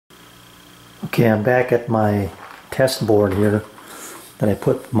Okay, I'm back at my test board here that I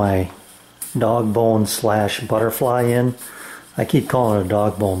put my dog bone slash butterfly in. I keep calling it a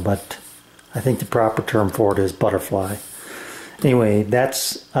dog bone, but I think the proper term for it is butterfly. Anyway,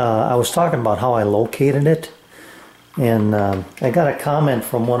 that's I was talking about how I located it, and I got a comment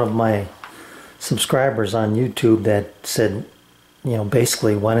from one of my subscribers on YouTube that said, you know,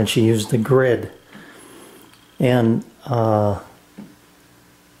 basically, why don't you use the grid? And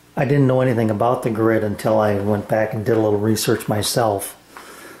I didn't know anything about the grid until I went back and did a little research myself.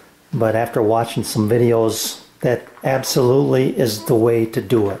 But after watching some videos, that absolutely is the way to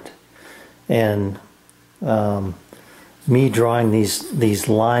do it. And me drawing these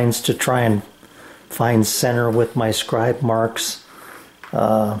lines to try and find center with my scribe marks,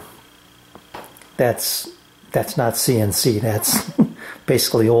 that's not CNC. That's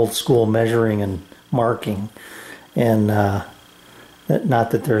basically old school measuring and marking. And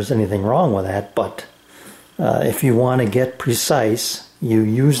not that there's anything wrong with that, but if you want to get precise, you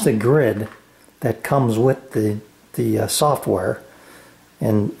use the grid that comes with the software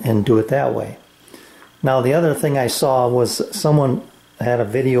and do it that way. Now, the other thing I saw was someone had a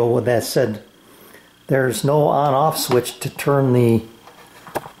video that said there's no on-off switch to turn the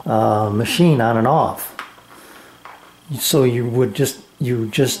machine on and off. So you just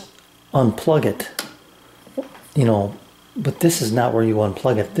unplug it, you know. But this is not where you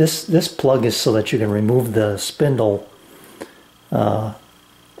unplug it. This plug is so that you can remove the spindle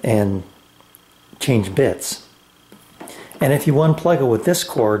and change bits. And if you unplug it with this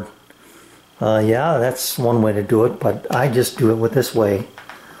cord, yeah, that's one way to do it, but I just do it with this way.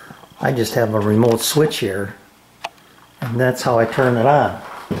 I just have a remote switch here, and that's how I turn it on.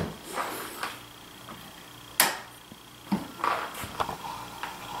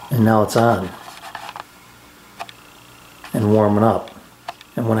 And now it's on and warming up.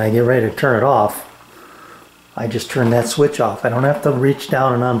 And when I get ready to turn it off, I just turn that switch off. I don't have to reach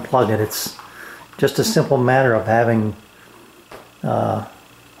down and unplug it. It's just a simple matter of having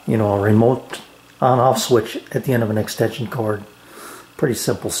you know, a remote on-off switch at the end of an extension cord. Pretty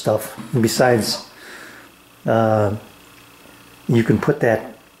simple stuff. And besides, you can put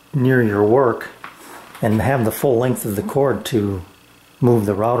that near your work and have the full length of the cord to move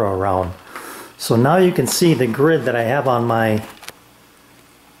the router around. So now you can see the grid that I have on my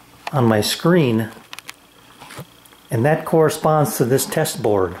screen, and that corresponds to this test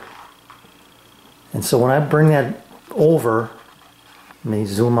board. And so when I bring that over, let me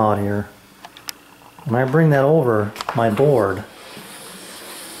zoom out here. When I bring that over my board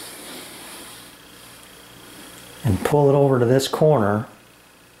and pull it over to this corner,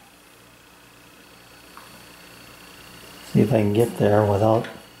 see if I can get there without,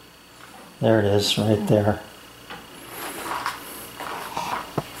 there it is, right there.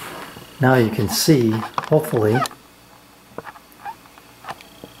 Now you can see, hopefully,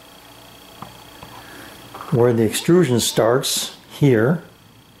 where the extrusion starts here.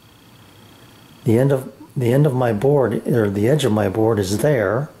 The end of my board, or the edge of my board, is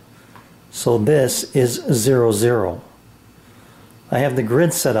there. So this is 0, 0. I have the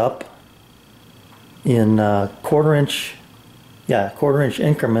grid set up in quarter-inch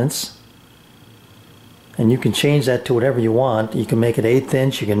increments, and you can change that to whatever you want. You can make it 1/8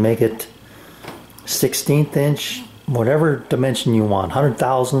 inch, you can make it 1/16 inch, whatever dimension you want,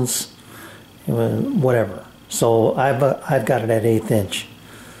 100,000ths, whatever. So I've got it at 1/8 inch.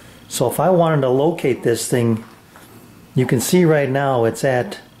 So if I wanted to locate this thing, you can see right now it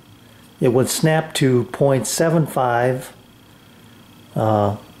would snap to 0.75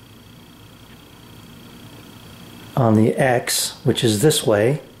 on the X, which is this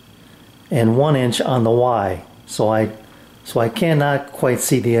way, and 1 inch on the Y. So I cannot quite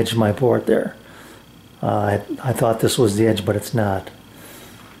see the edge of my board there. I thought this was the edge, but it's not.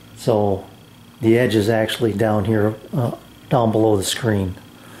 So the edge is actually down here, down below the screen.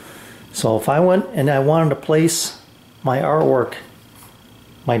 So if I went and I wanted to place my artwork,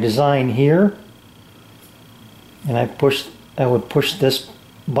 my design here, and I would push this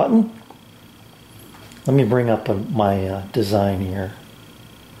button. Let me bring up my design here.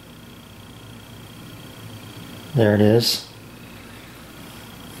 There it is.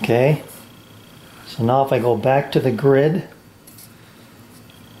 Okay. So now if I go back to the grid,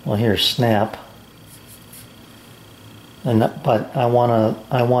 well, here's snap. But I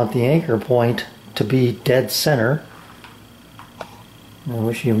want the anchor point to be dead center. I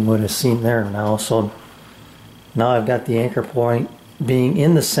wish you would have seen there now. So now I've got the anchor point being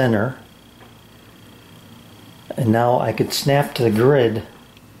in the center, and now I could snap to the grid.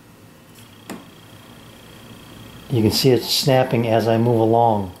 You can see it snapping as I move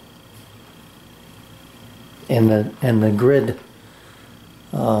along. and the grid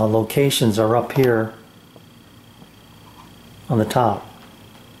locations are up here on the top.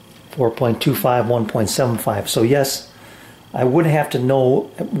 4.25, 1.75. So yes, I would have to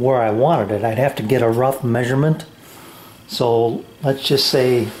know where I wanted it. I'd have to get a rough measurement. So let's just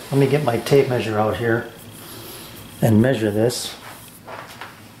say, let me get my tape measure out here and measure this.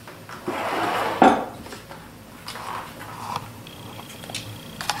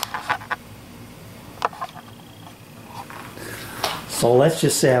 So let's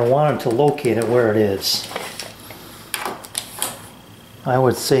just say I wanted to locate it where it is. I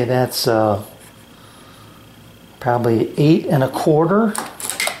would say that's probably 8 1/4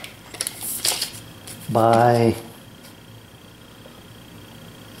 by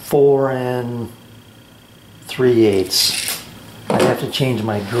 4 3/8. I'd have to change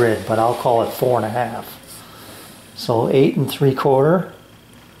my grid, but I'll call it 4 1/2. So 8 3/4.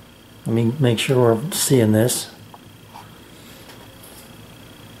 Let me make sure we're seeing this.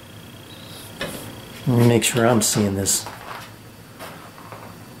 Let me make sure I'm seeing this.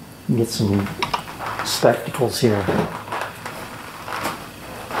 Get some spectacles here.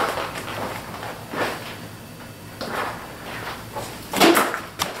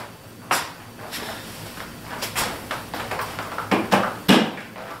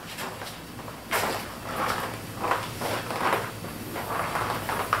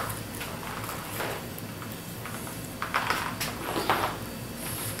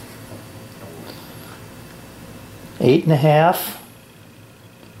 Eight and a half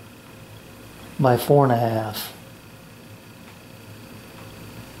by 4 1/2,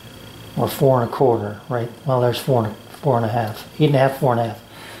 or 4 1/4, right? Well, there's 4 1/2, 8 1/2, 4 1/2.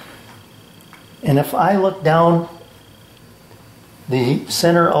 And if I look down the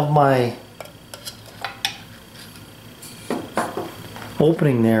center of my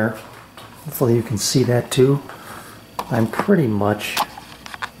opening there, hopefully you can see that too, I'm pretty much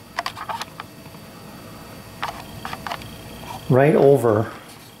right over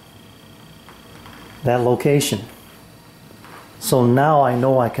that location. So now I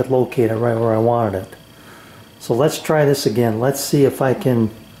know I could locate it right where I wanted it. So let's try this again. Let's see if I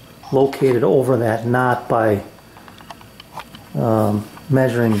can locate it over that knot by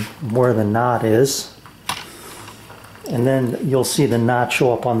measuring where the knot is. And then you'll see the knot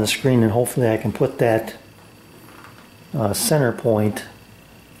show up on the screen, and hopefully I can put that center point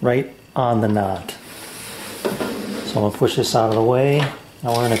right on the knot. So I'm going to push this out of the way.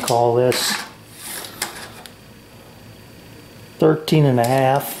 Now we're going to call this 13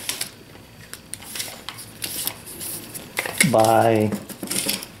 1/2 by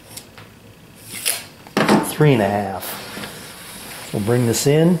 3 1/2. We'll bring this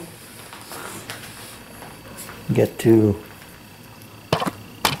in, get to,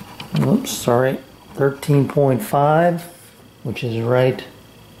 oops, sorry, 13.5, which is right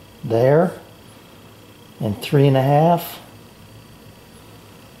there, and 3 1/2,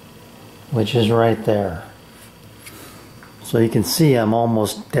 which is right there. So you can see I'm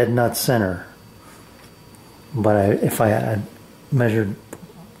almost dead nut center. But if I had measured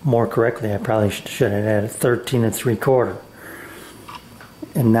more correctly, I probably should have added 13 3/4.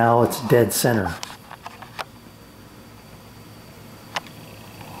 And now it's dead center.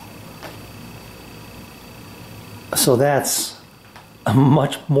 So that's a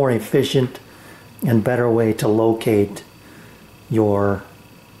much more efficient and better way to locate your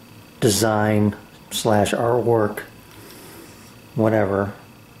design / artwork, whatever,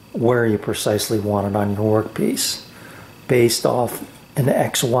 where you precisely want it on your workpiece, based off an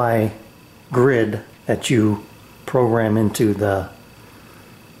XY grid that you program into the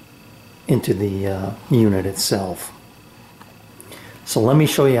unit itself. So let me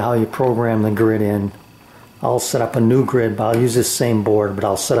show you how you program the grid in. I'll set up a new grid, but I'll use this same board, but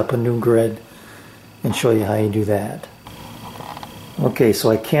I'll set up a new grid and show you how you do that. Okay,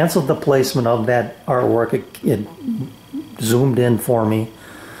 so I canceled the placement of that artwork. It zoomed in for me.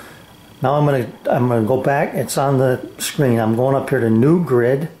 Now I'm gonna go back. It's on the screen. I'm going up here to New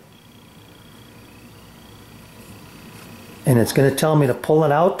Grid, and it's going to tell me to pull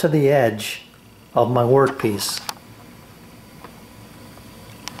it out to the edge of my workpiece.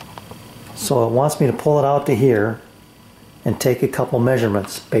 So it wants me to pull it out to here and take a couple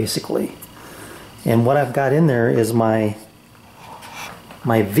measurements, basically. And what I've got in there is my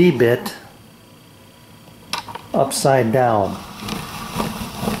V-bit upside down.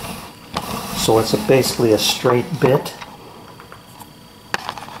 So it's basically a straight bit.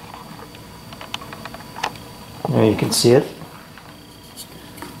 There you can see it.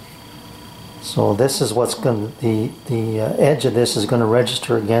 So this is what's going to, the edge of this is going to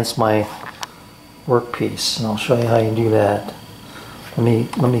register against my workpiece, and I'll show you how you do that. Let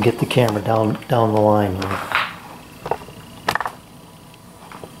me get the camera down the line here.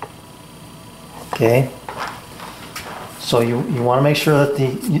 Okay. So you want to make sure that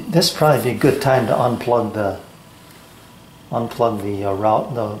this would probably be a good time to unplug the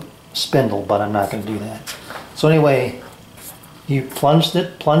the spindle, but I'm not going to do that. So anyway, you plunge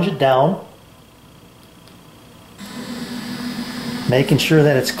it down, making sure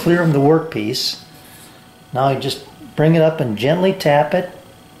that it's clear of the workpiece. Now you just bring it up and gently tap it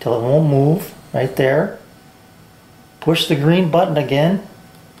till it won't move, right there. Push the green button again.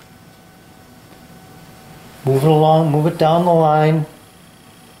 Move it along, move it down the line.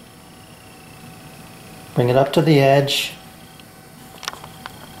 Bring it up to the edge.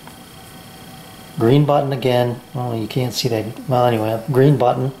 Green button again. Oh, you can't see that. Well, anyway, green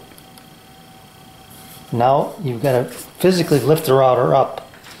button. Now you've got to physically lift the router up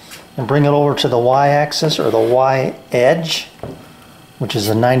and bring it over to the y-axis or the y edge, which is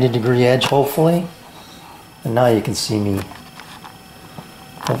a 90-degree edge, hopefully. And now you can see me.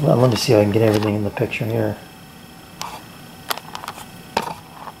 Well, let me see if I can get everything in the picture here.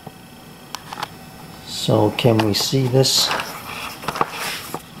 So can we see this?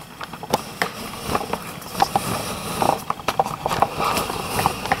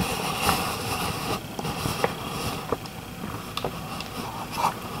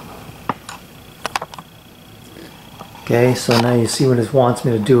 Okay, so now you see what it wants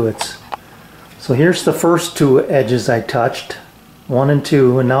me to do. So here's the first two edges I touched, 1 and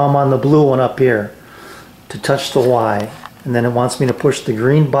 2, and now I'm on the blue one up here to touch the Y. And then it wants me to push the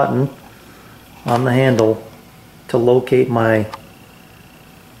green button on the handle to locate my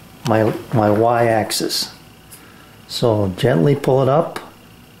Y-axis. So gently pull it up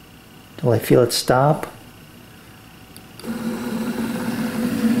till I feel it stop.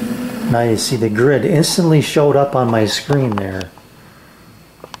 Now you see the grid instantly showed up on my screen there.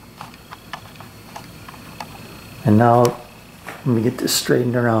 And now, let me get this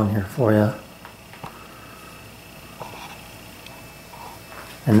straightened around here for you.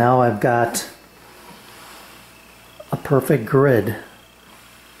 And now I've got a perfect grid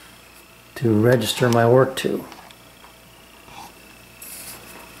to register my work to,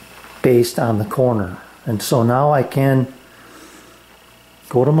 based on the corner. And so now I can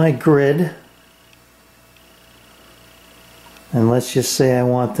go to my grid, and let's just say I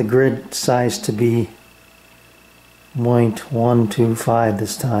want the grid size to be 0.125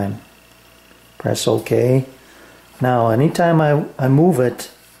 this time. Press OK. Now anytime I move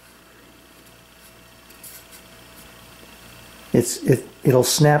it, it'll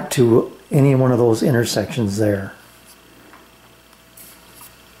snap to any one of those intersections there.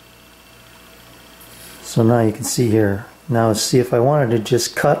 So now you can see here. Now see if I wanted to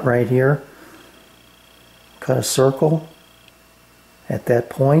just cut right here, cut a circle at that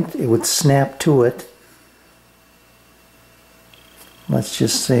point, it would snap to it. Let's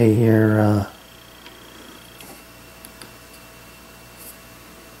just say here,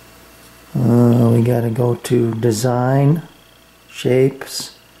 we got to go to Design,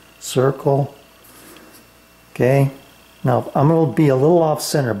 Shapes, Circle. Okay, now I'm going to be a little off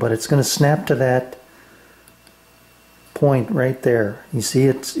center, but it's going to snap to that point right there. You see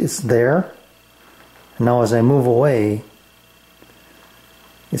it's there. And now as I move away,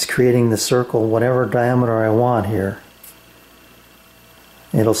 it's creating the circle, whatever diameter I want here.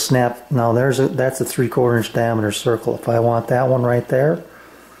 It'll snap. Now that's a 3/4 inch diameter circle. If I want that one right there,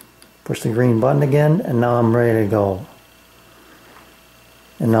 push the green button again, and now I'm ready to go.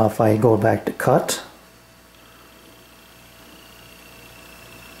 And now if I go back to cut,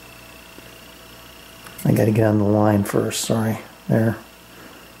 I got to get on the line first, sorry. There.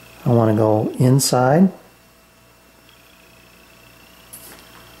 I want to go inside.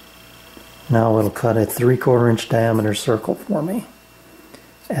 Now it'll cut a 3/4 inch diameter circle for me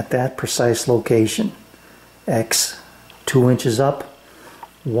at that precise location. X 2 inches up,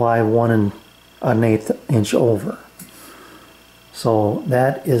 Y 1 1/8 inch over. So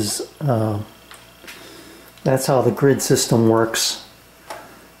that is that's how the grid system works.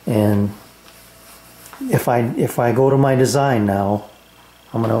 And if I go to my design now,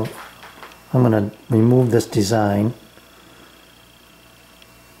 I'm gonna remove this design.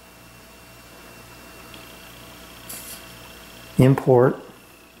 Import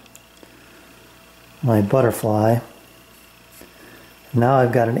my butterfly. Now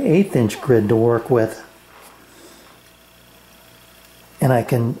I've got an 1/8 inch grid to work with, and I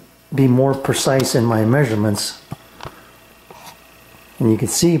can be more precise in my measurements. And you can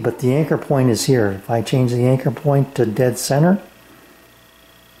see, but the anchor point is here. If I change the anchor point to dead center,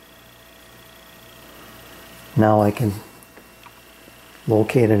 Now I can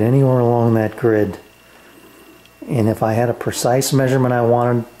locate it anywhere along that grid. And if I had a precise measurement I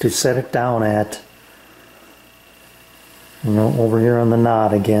wanted to set it down at, you know, over here on the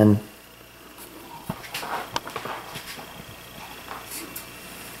knot again,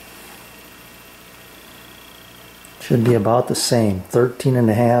 should be about the same,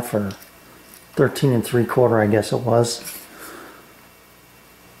 13.5 or 13 3/4, I guess it was.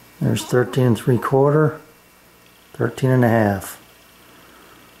 There's 13 3/4, 13.5.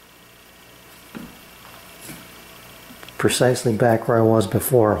 Precisely back where I was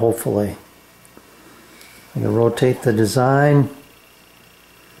before, hopefully. I can rotate the design.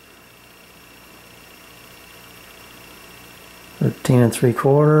 Thirteen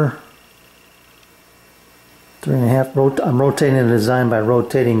 3/4. 3.5. I'm rotating the design by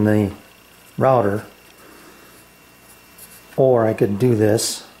rotating the router. Or I could do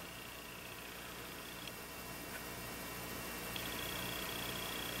this.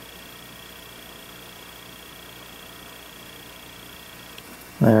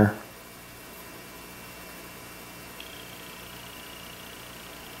 There.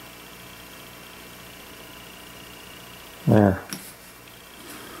 There.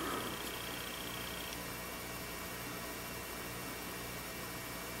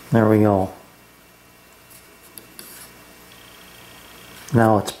 There we go.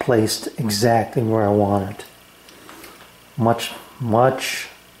 Now it's placed exactly where I want it. Much, much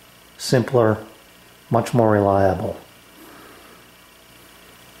simpler, much more reliable.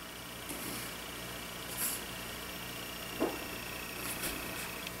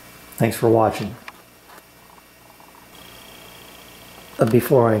 Thanks for watching.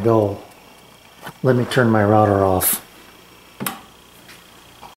 Before I go, let me turn my router off.